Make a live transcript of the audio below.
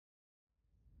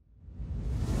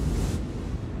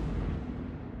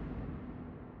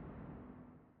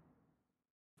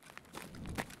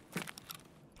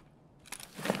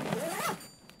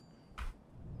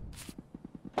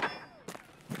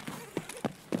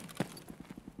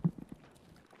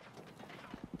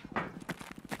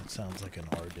Sounds like an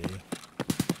RD.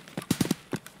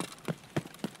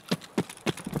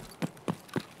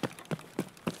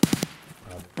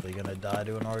 Probably gonna die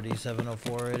to an RD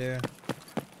 704 right here.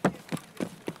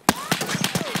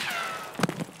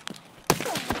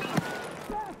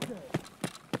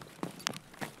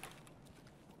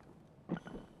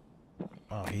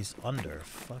 Oh, he's under.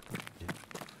 Fuck, dude.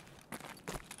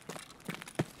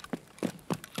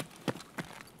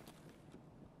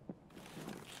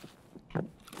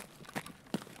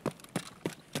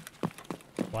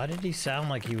 Why did he sound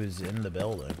like he was in the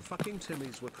building? Fucking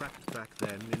Timmies were cracked back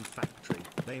then in factory.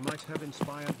 They might have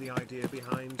inspired the idea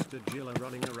behind the Gilla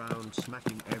running around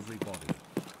smacking everybody.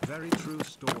 Very true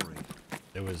story.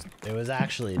 It was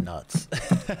actually nuts.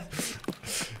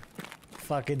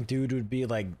 Fucking dude would be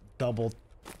like double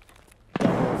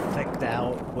thicked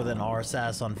out with an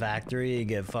RSAS on factory and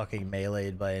get fucking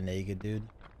meleeed by a naked dude.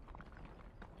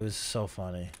 It was so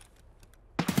funny.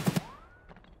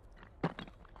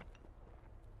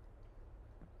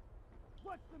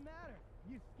 What's the matter?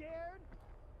 You scared?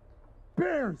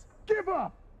 Bears, give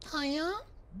up! Hiya?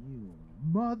 You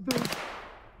mother...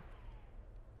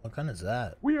 What gun is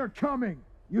that? We are coming!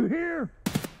 You hear?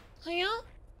 Hiya?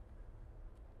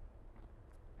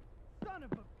 Son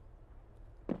of a...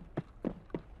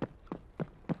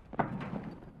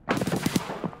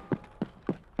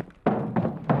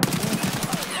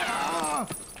 Ah!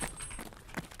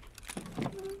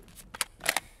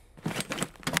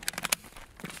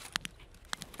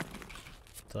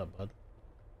 What's up, bud?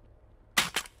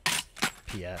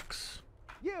 PX.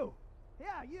 You!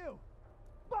 Yeah, you!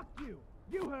 Fuck you!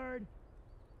 You heard!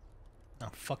 Oh,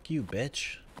 fuck you,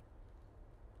 bitch.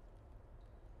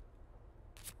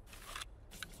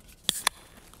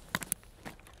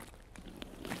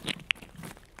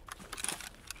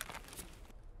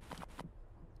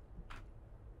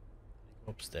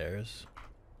 Upstairs.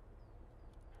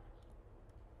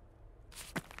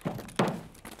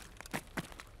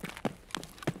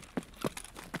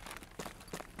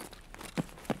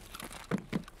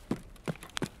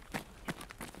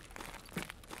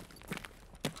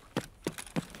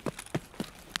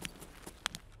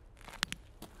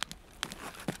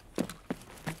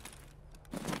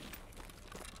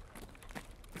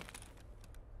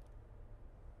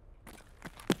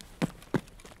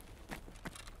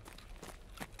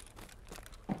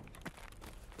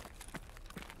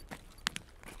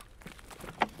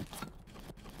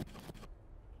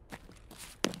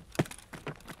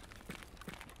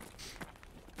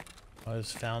 I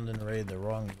was found and raid the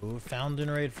wrong move. Found and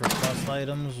raid for plus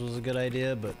items was a good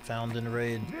idea, but found and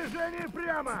raid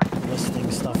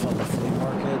listing stuff on the flea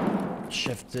market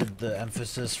shifted the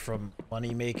emphasis from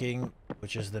money making,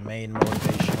 which is the main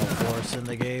motivational force in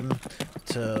the game,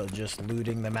 to just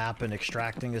looting the map and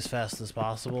extracting as fast as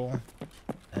possible.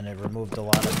 And it removed a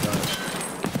lot of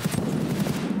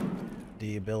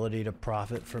the ability to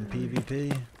profit from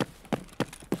PvP.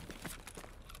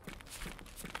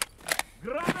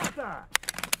 Granata!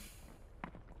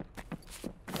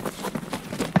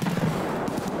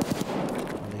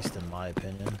 At least in my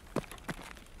opinion.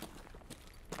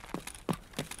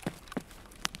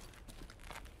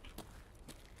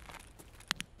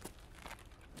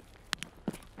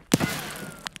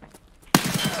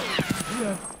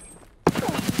 Yeah.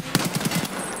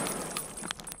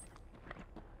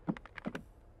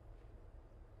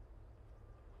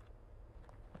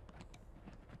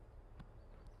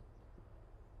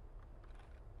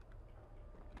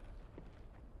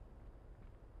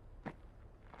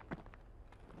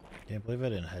 Can't believe I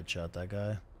didn't headshot that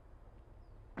guy.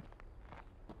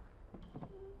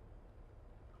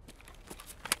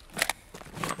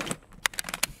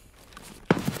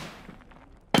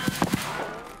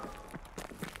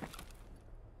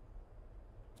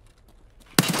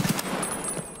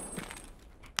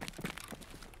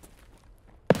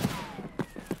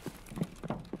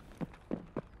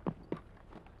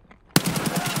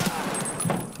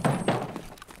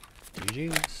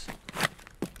 GG's.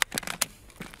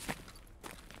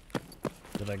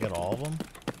 Did I get all of them?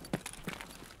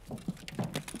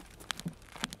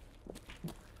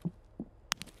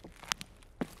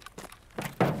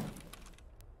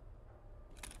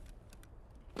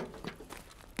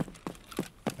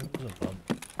 That was a bum.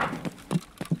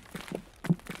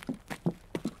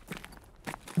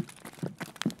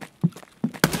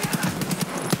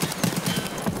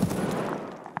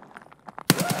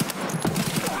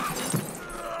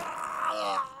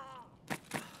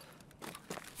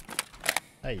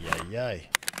 Ay, ay, ay.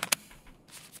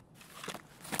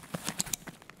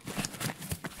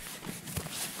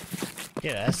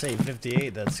 Yeah,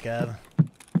 SA-58, that scab.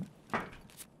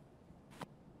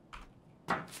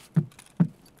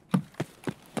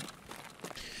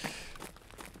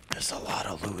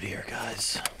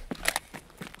 guys.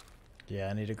 Yeah,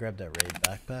 I need to grab that raid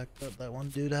backpack that one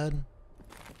dude had.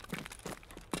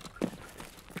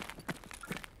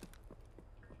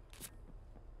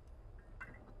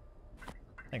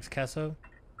 Thanks, Casso.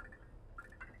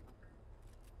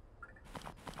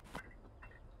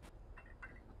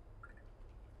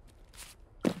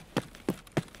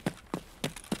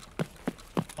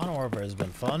 Modern Warfare has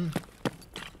been fun.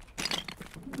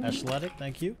 Athletic,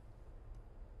 thank you.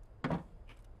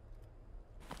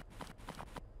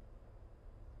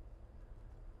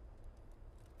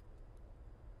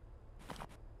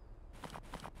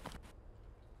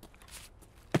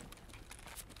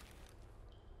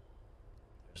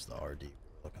 There's the RD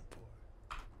we're looking for.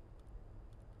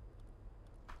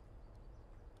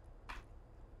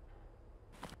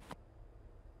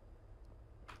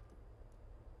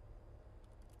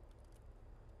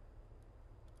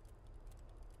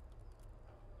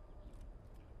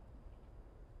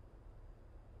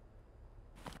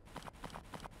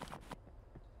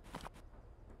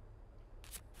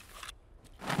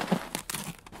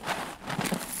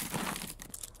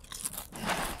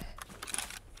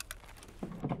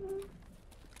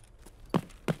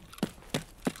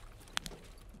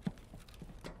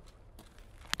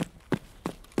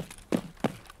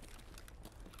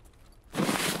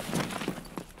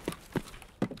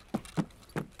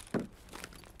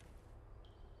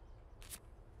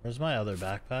 Where's my other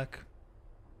backpack?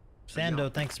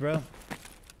 Sando, thanks, bro.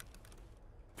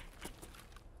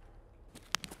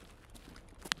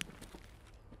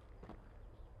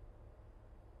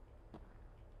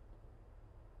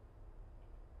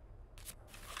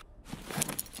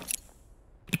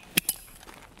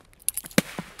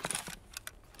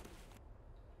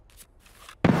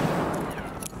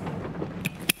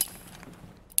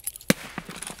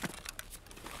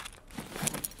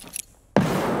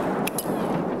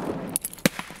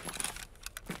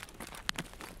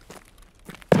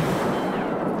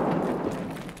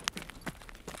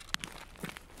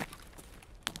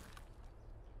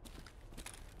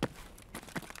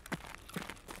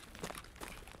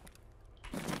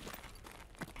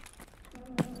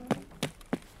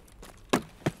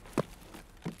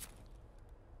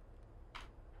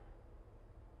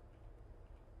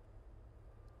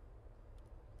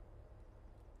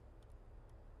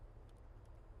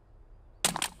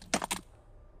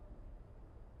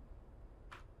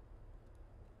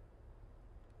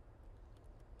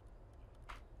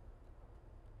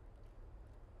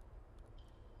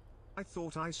 I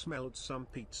thought I smelled some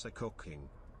pizza cooking.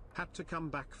 Had to come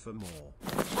back for more.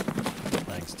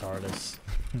 Thanks, TARDIS.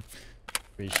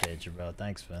 Appreciate you, bro.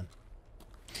 Thanks, man.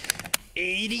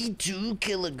 82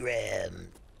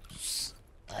 kilograms.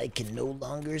 I can no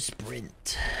longer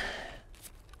sprint.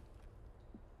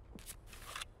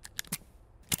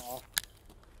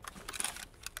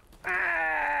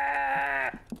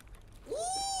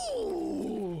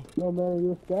 No matter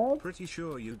your style. Pretty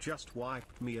sure you just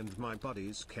wiped me and my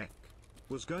buddy's kek.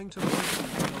 Was going to vote you,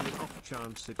 but on the off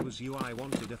chance it was you, I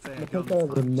wanted a fair gun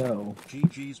fight. No.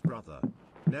 GG's brother.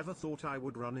 Never thought I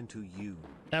would run into you.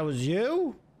 That was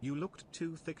you? You looked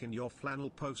too thick in your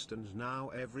flannel post, and now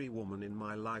every woman in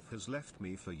my life has left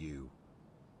me for you.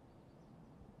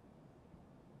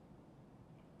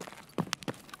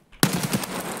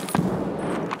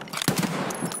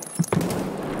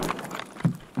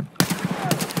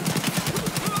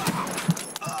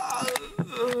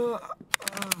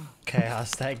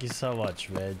 Chaos, thank you so much,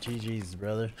 man. GG's,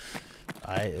 brother.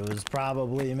 It was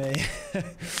probably me.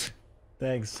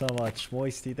 Thanks so much.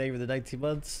 Moisty, thank you for the 19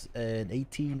 months. And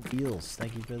 18 wheels.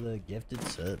 Thank you for the gifted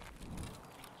sub.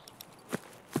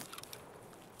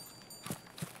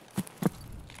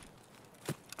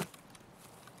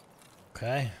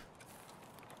 Okay.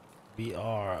 We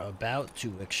are about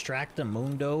to extract the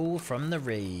Mundo from the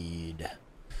raid. There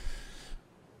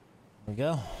we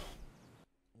go.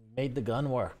 We made the gun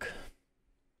work.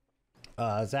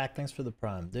 Zach, thanks for the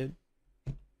prime, dude.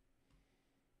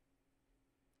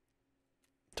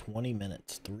 20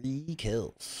 minutes, 3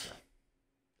 kills.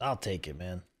 I'll take it,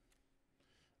 man.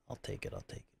 I'll take it, I'll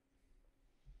take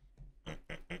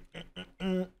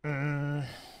it.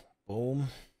 Boom.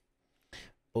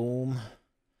 Boom.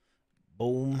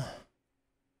 Boom.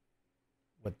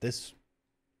 With this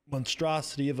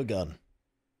monstrosity of a gun.